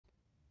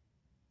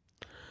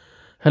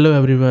Hello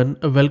everyone,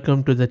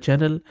 welcome to the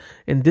channel.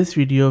 In this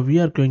video, we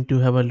are going to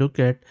have a look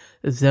at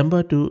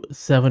Zamba2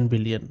 7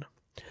 billion.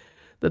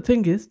 The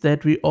thing is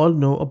that we all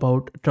know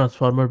about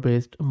transformer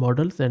based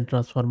models and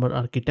transformer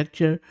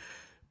architecture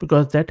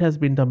because that has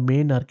been the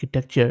main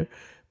architecture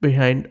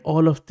behind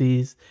all of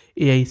these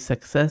AI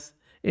success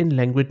in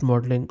language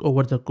modeling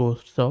over the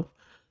course of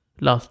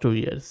last 2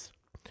 years.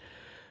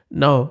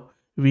 Now,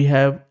 we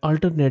have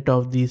alternate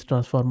of these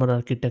transformer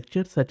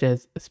architectures such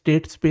as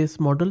state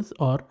space models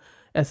or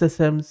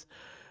SSMs,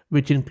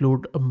 which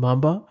include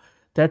Mamba,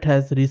 that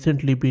has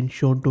recently been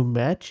shown to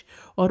match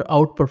or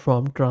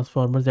outperform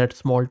transformers at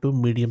small to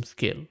medium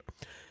scale.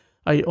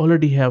 I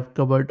already have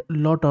covered a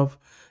lot of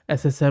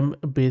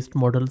SSM based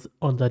models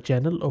on the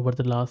channel over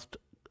the last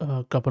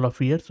couple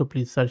of years, so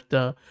please search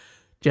the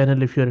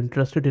channel if you're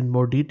interested in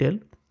more detail.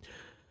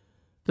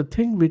 The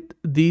thing with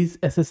these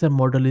SSM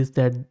model is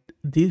that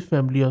these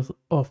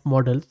of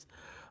models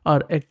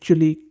are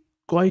actually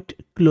quite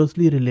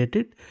closely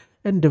related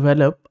and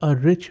develop a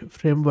rich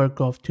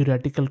framework of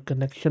theoretical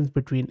connections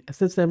between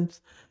SSMs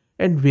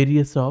and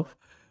various of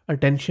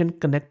attention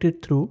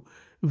connected through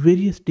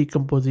various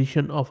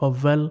decomposition of a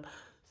well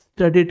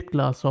studied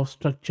class of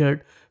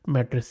structured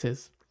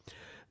matrices.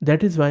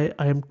 That is why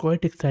I am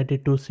quite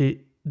excited to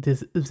see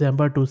this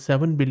Zamba2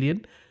 7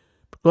 billion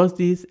because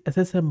these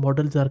SSM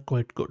models are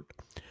quite good.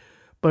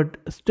 But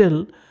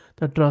still,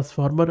 the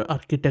transformer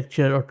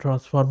architecture or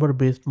transformer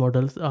based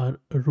models are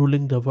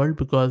ruling the world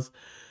because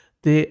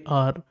they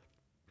are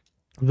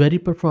very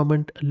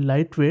performant,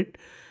 lightweight,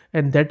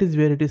 and that is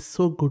where it is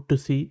so good to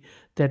see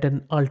that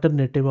an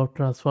alternative of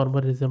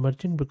transformer is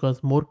emerging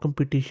because more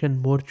competition,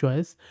 more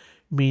choice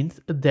means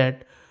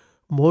that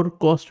more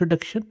cost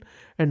reduction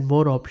and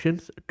more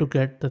options to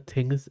get the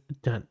things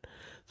done.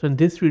 So in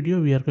this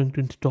video, we are going to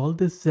install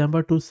this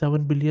Zamba2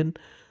 7 billion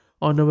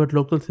on our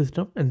local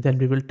system and then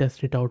we will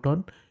test it out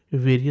on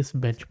various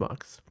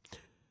benchmarks.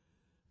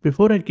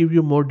 Before I give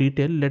you more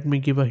detail, let me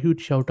give a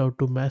huge shout out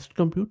to Mast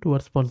Compute who are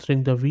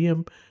sponsoring the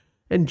VM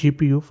and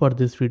GPU for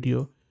this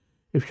video.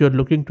 If you're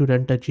looking to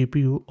rent a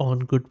GPU on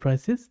good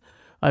prices,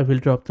 I will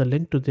drop the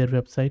link to their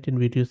website in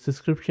video's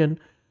description.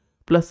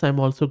 Plus, I'm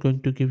also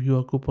going to give you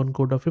a coupon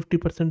code of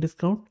 50%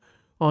 discount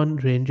on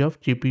range of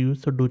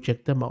GPUs, so do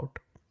check them out.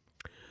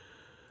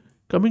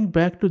 Coming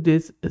back to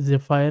this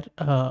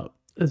Zyphra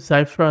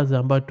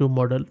Zamba2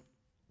 model,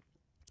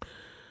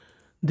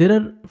 there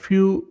are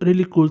few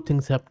really cool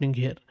things happening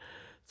here.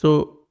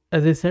 So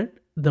as I said,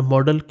 the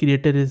model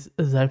creator is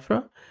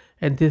Zyphra,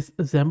 and this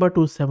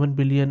Zamba2 7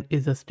 billion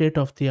is a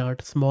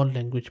state-of-the-art small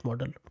language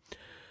model.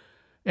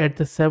 At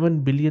the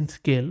 7 billion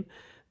scale,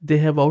 they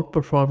have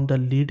outperformed the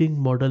leading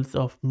models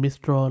of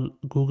Mistral,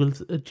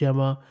 Google's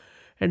Gemma,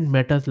 and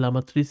Meta's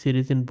Llama 3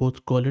 series in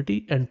both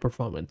quality and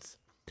performance.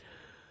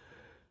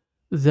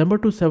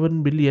 Zamba2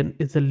 7 billion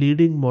is a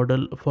leading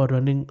model for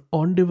running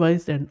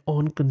on-device and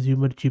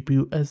on-consumer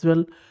GPU as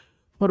well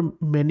for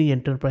many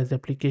enterprise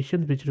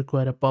applications which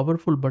require a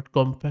powerful but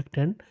compact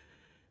and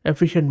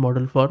efficient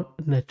model for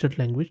natural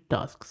language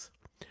tasks.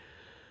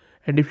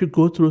 And if you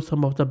go through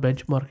some of the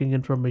benchmarking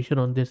information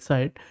on this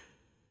site,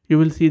 you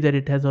will see that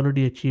it has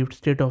already achieved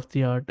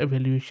state-of-the-art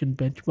evaluation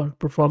benchmark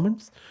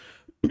performance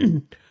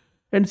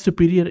and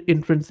superior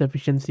inference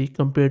efficiency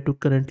compared to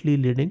currently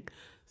leading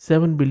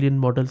 7 billion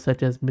models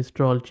such as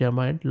Mistral,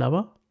 Gemma, and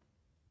Lava.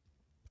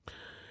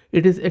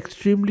 It is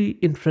extremely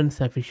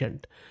inference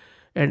efficient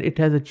and it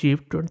has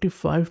achieved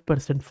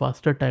 25%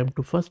 faster time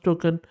to first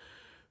token,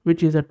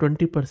 which is a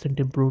 20%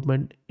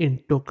 improvement in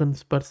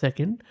tokens per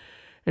second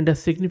and a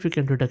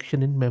significant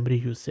reduction in memory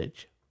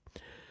usage.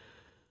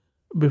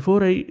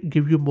 Before I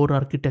give you more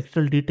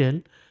architectural detail,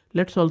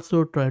 let's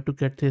also try to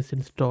get this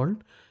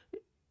installed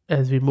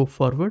as we move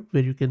forward,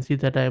 where you can see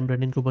that I am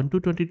running Ubuntu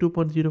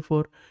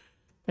 22.04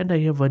 and I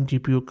have one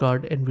GPU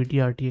card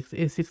NVIDIA RTX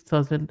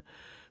A6000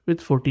 with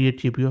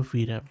 48 GB of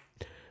VRAM.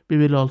 We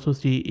will also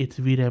see its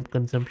VRAM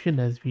consumption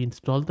as we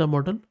install the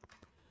model.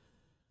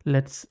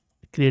 Let's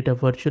create a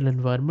virtual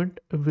environment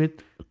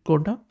with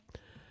Conda.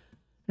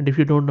 And if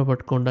you don't know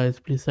what Conda is,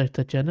 please search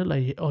the channel.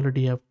 I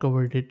already have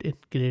covered it in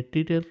great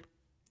detail.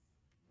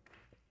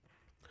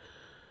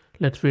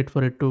 Let's wait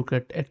for it to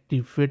get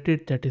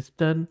activated. That is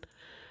done.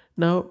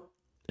 Now,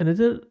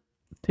 another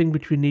thing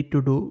which we need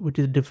to do, which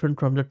is different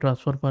from the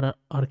transformer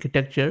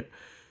architecture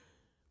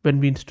when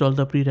we install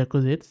the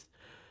prerequisites,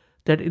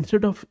 that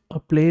instead of a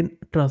plain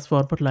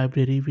transformer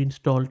library, we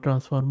install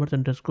transformers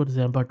underscore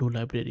Zamba2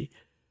 library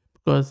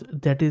because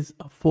that is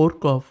a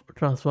fork of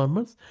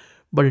transformers,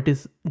 but it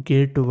is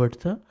geared towards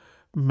the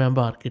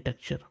Mamba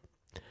architecture.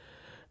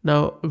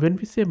 Now, when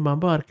we say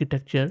Mamba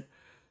architecture,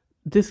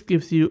 this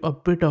gives you a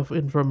bit of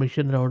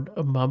information around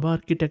a Mamba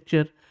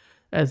architecture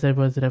as I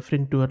was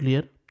referring to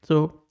earlier.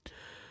 So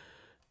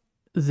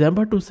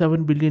Zamba2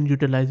 7 billion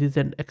utilizes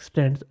and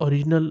extends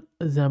original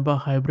Zamba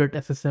hybrid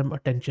SSM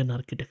attention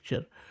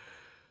architecture.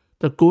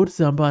 The core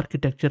Zamba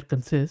architecture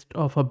consists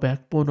of a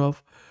backbone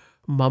of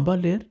Mamba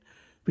layer,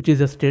 which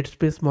is a state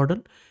space model,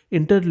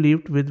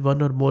 interleaved with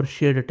one or more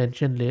shared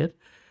attention layer,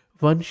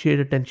 one shared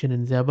attention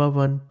in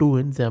Zamba1, two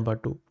in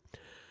Zamba2.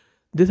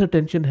 This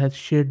attention has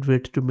shared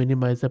weights to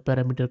minimize the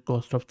parameter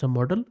cost of the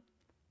model,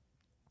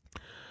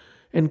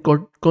 and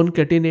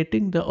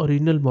concatenating the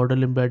original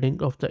model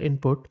embedding of the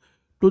input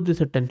to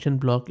this attention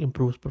block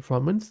improves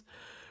performance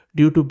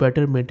due to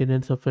better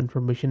maintenance of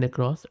information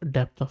across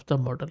depth of the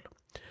model.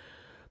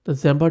 The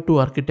Zamba2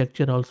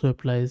 architecture also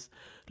applies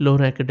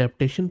low-rank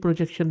adaptation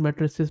projection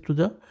matrices to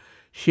the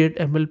shared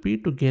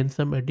MLP to gain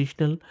some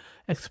additional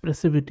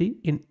expressivity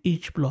in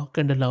each block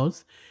and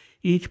allows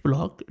each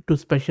block to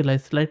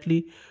specialize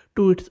slightly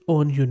to its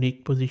own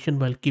unique position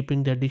while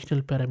keeping the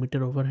additional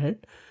parameter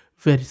overhead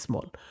very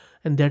small.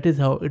 And that is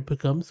how it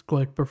becomes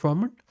quite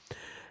performant.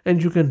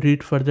 And you can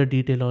read further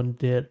detail on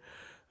their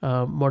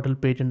model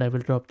page, and I will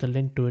drop the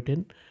link to it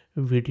in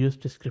video's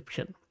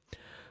description.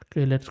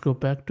 Okay, let's go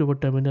back to our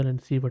terminal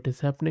and see what is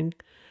happening.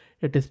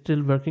 It is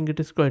still working. It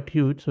is quite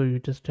huge, so you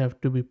just have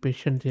to be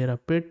patient there a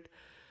bit.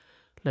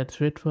 Let's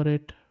wait for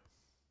it.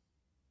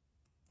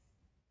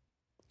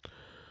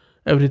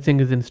 Everything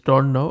is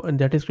installed now, and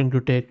that is going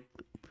to take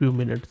a few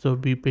minutes, so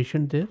be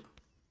patient there.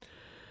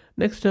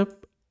 Next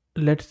up,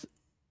 let's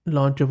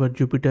launch our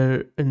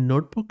Jupyter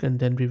notebook, and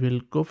then we will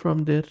go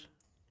from there.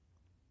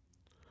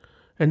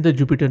 And the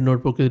Jupyter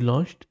notebook is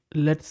launched.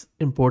 Let's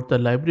import the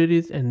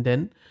libraries and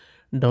then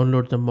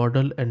download the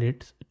model and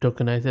its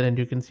tokenizer. And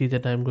you can see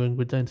that I'm going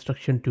with the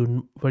instruction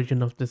tune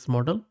version of this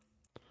model.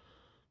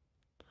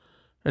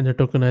 And the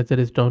tokenizer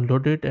is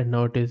downloaded, and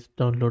now it is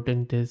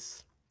downloading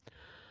this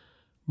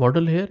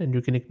model here, and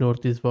you can ignore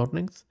these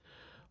warnings.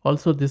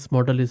 Also, this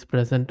model is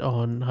present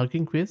on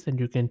Hugging Face, and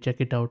you can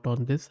check it out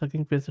on this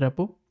Hugging Face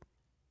repo.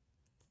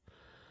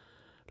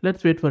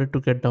 Let's wait for it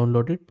to get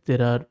downloaded.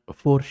 There are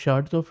 4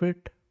 shards of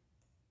it.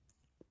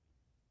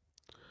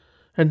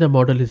 And the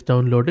model is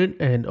downloaded,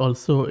 and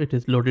also it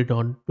is loaded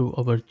onto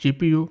our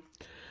GPU.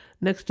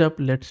 Next up,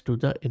 let's do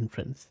the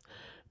inference.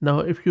 Now,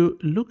 if you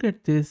look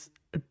at this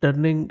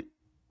turning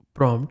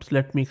prompts,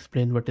 let me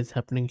explain what is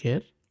happening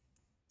here.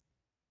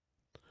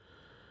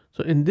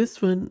 So in this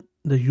one,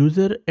 the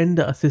user and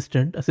the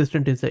assistant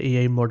is the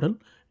AI model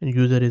and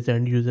user is the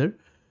end user,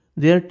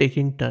 they are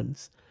taking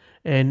turns.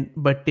 And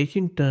by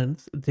taking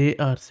turns, they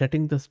are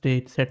setting the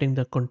state, setting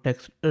the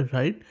context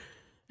right.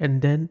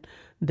 And then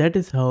that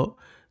is how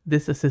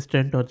this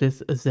assistant or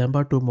this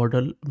Zamba2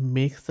 model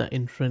makes the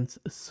inference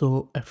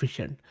so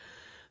efficient.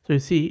 So you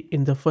see,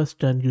 in the first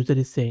turn, user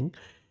is saying,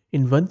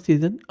 in one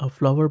season, a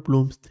flower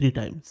blooms 3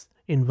 times.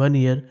 In 1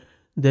 year,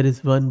 there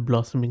is 1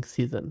 blossoming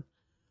season.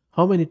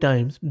 How many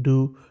times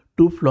do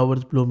 2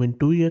 flowers bloom in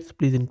 2 years?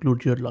 Please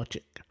include your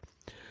logic.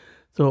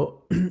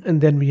 So, and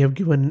then we have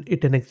given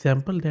it an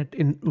example that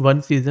in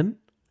 1 season,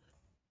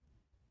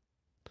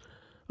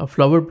 a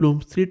flower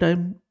blooms 3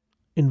 times.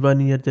 In 1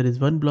 year, there is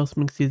 1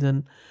 blossoming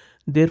season.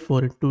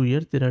 Therefore, in 2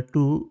 years, there are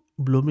 2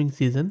 blooming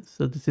seasons.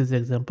 So this is the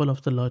example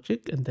of the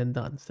logic and then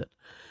the answer.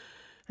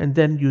 And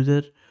then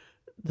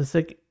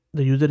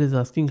the user is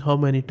asking how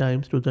many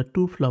times do the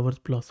 2 flowers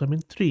blossom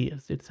in 3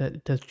 years. It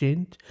has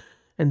changed.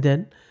 And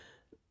then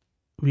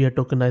we are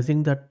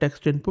tokenizing that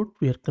text input.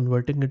 We are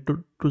converting it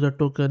to the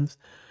tokens.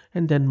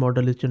 And then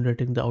model is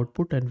generating the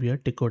output and we are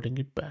decoding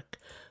it back.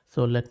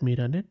 So let me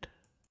run it.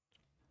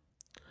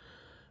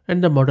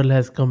 And the model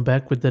has come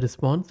back with the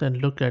response, and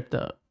look at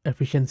the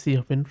efficiency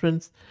of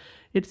inference.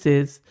 It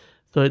says,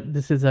 so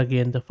this is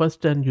again the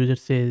first turn. User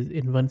says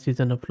in 1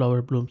 season a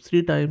flower blooms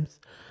 3 times.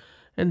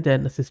 And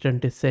then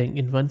assistant is saying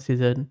in 1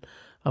 season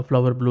a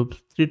flower blooms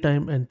 3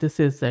 times. And this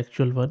is the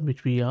actual one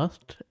which we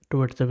asked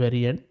towards the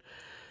very end.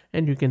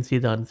 And you can see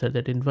the answer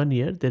that in 1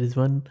 year there is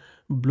 1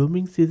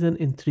 blooming season.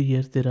 In 3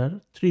 years there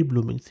are 3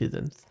 blooming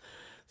seasons.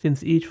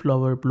 Since each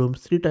flower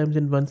blooms 3 times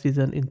in 1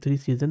 season, in 3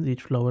 seasons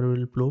each flower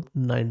will bloom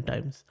 9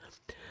 times.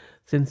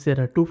 Since there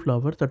are 2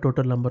 flowers, the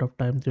total number of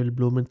times they will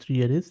bloom in 3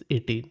 years is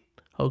 18.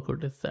 How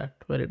good is that?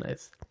 Very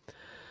nice.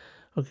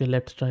 Okay,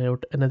 let's try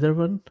out another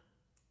one.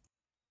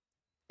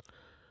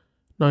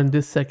 Now in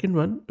this second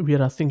one, we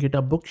are asking it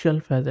a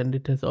bookshelf has, and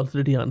it has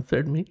already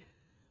answered me.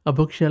 A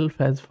bookshelf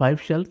has 5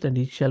 shelves and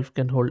each shelf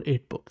can hold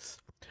 8 books.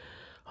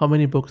 How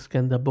many books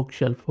can the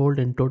bookshelf hold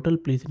in total?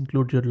 Please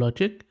include your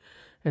logic.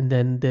 And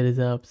then there is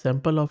a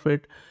sample of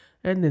it.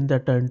 And in the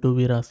turn 2,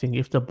 we are asking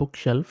if the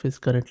bookshelf is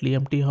currently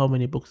empty, how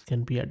many books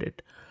can be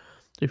added?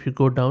 So if you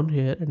go down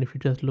here and if you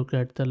just look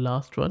at the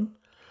last one,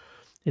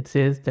 it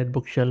says that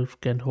bookshelf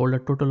can hold a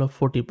total of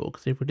 40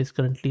 books. If it is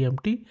currently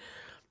empty,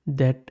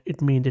 that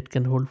it means it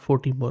can hold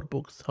 40 more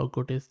books. How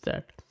good is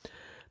that?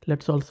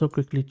 Let's also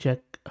quickly check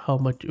how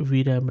much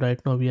VRAM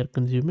right now we are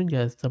consuming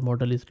as the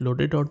model is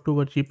loaded onto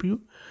our GPU.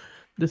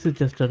 This is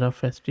just a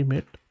rough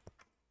estimate.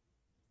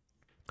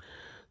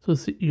 So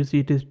you see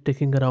it is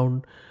taking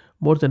around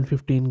more than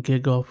 15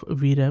 gig of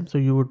VRAM. So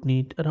you would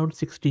need around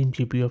 16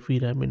 GB of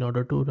VRAM in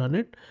order to run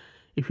it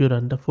if you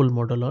run the full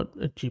model on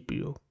a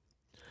GPU.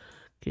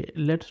 Okay,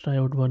 let's try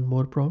out one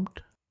more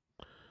prompt.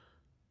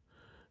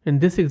 In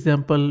this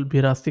example, we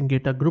are asking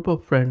it a group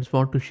of friends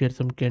want to share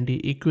some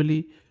candy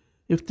equally.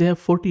 If they have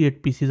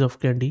 48 pieces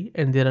of candy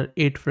and there are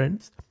 8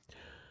 friends,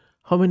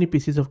 how many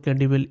pieces of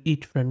candy will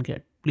each friend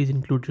get? Please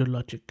include your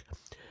logic.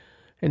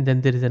 And then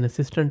there is an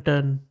assistant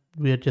turn.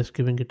 We are just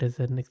giving it as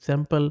an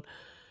example.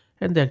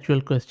 And the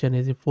actual question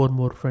is, if 4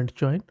 more friends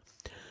join,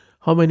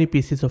 how many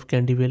pieces of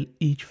candy will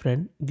each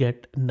friend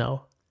get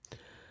now?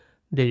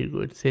 There you go.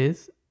 It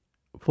says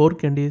 4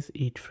 candies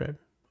each friend.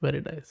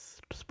 Very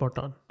nice. Spot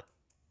on.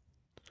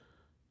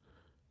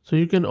 So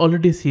you can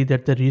already see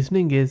that the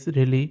reasoning is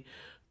really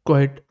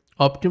quite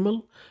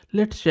optimal.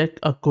 Let's check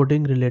a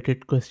coding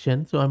related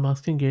question. So I'm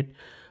asking it,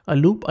 a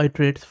loop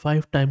iterates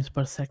 5 times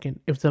per second.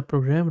 If the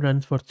program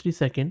runs for 3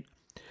 seconds,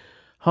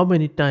 how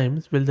many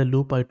times will the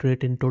loop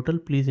iterate in total?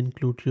 Please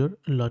include your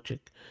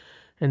logic.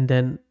 And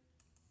then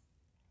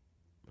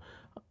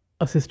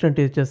assistant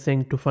is just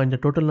saying to find the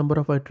total number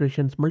of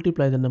iterations,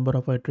 multiply the number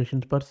of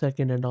iterations per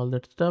second and all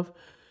that stuff.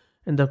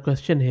 And the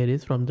question here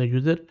is from the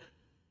user,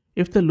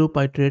 if the loop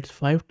iterates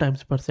 5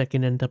 times per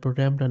second and the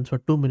program runs for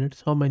 2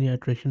 minutes, how many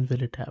iterations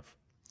will it have?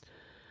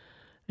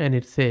 And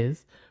it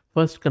says,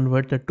 first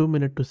convert the 2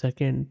 minute to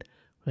second.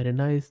 Very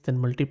nice. Then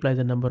multiply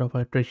the number of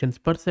iterations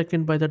per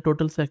second by the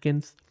total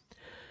seconds.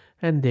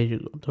 And there you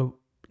go. So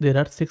there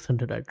are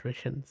 600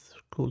 iterations.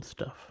 Cool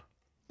stuff.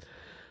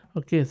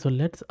 Okay, so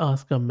let's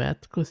ask a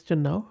math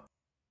question now.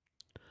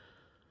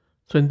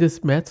 So in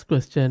this maths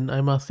question,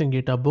 I'm asking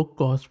it, a book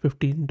costs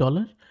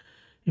 $15.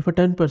 If a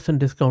 10%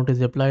 discount is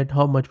applied,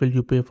 how much will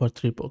you pay for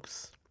 3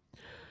 books?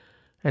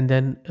 And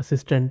then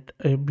assistant,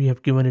 we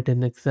have given it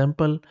an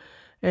example.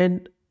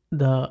 And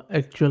the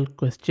actual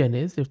question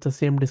is, if the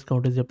same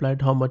discount is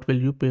applied, how much will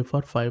you pay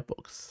for 5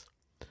 books?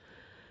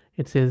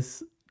 It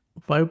says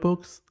 5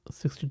 books,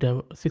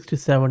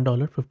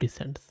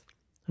 $67.50.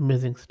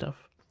 Amazing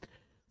stuff.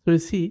 So you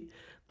see,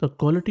 the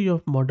quality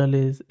of model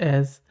is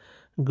as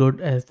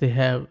good as they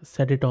have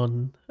set it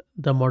on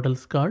the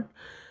model's card.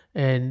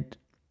 And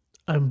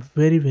I'm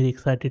very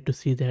excited to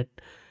see that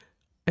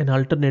an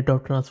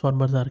alternative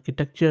transformers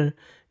architecture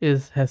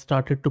has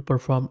started to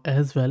perform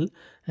as well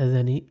as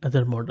any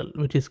other model,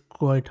 which is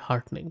quite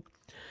heartening.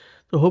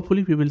 So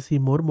hopefully we will see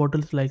more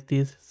models like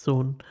this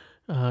soon,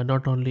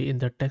 not only in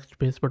the text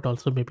base but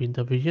also maybe in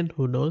the vision.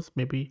 Who knows,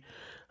 maybe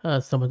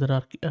some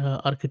other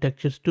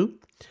architectures too.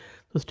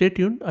 So stay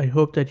tuned. I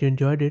hope that you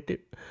enjoyed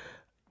it.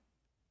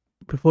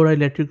 Before I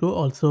let you go,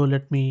 also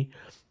let me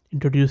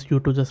introduce you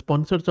to the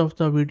sponsors of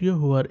the video,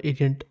 who are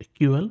Agent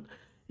QL.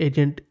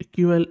 Agent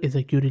QL is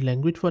a query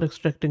language for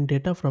extracting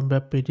data from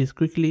web pages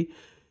quickly,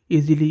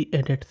 easily,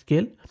 and at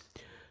scale.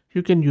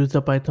 You can use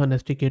the Python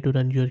SDK to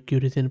run your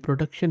queries in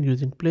production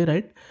using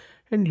Playwright,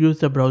 and use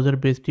the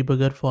browser-based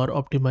debugger for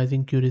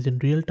optimizing queries in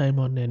real time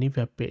on any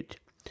web page.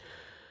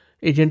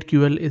 Agent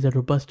QL is a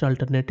robust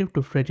alternative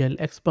to fragile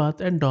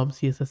XPath and DOM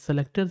CSS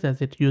selectors,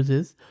 as it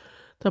uses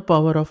the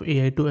power of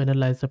AI to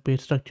analyze the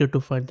page structure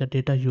to find the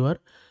data you are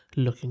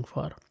looking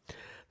for.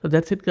 So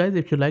that's it, guys.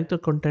 If you like the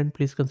content,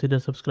 please consider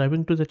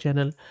subscribing to the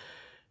channel.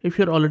 If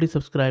you're already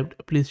subscribed,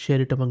 please share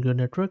it among your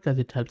network, as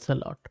it helps a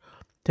lot.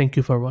 Thank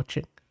you for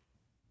watching.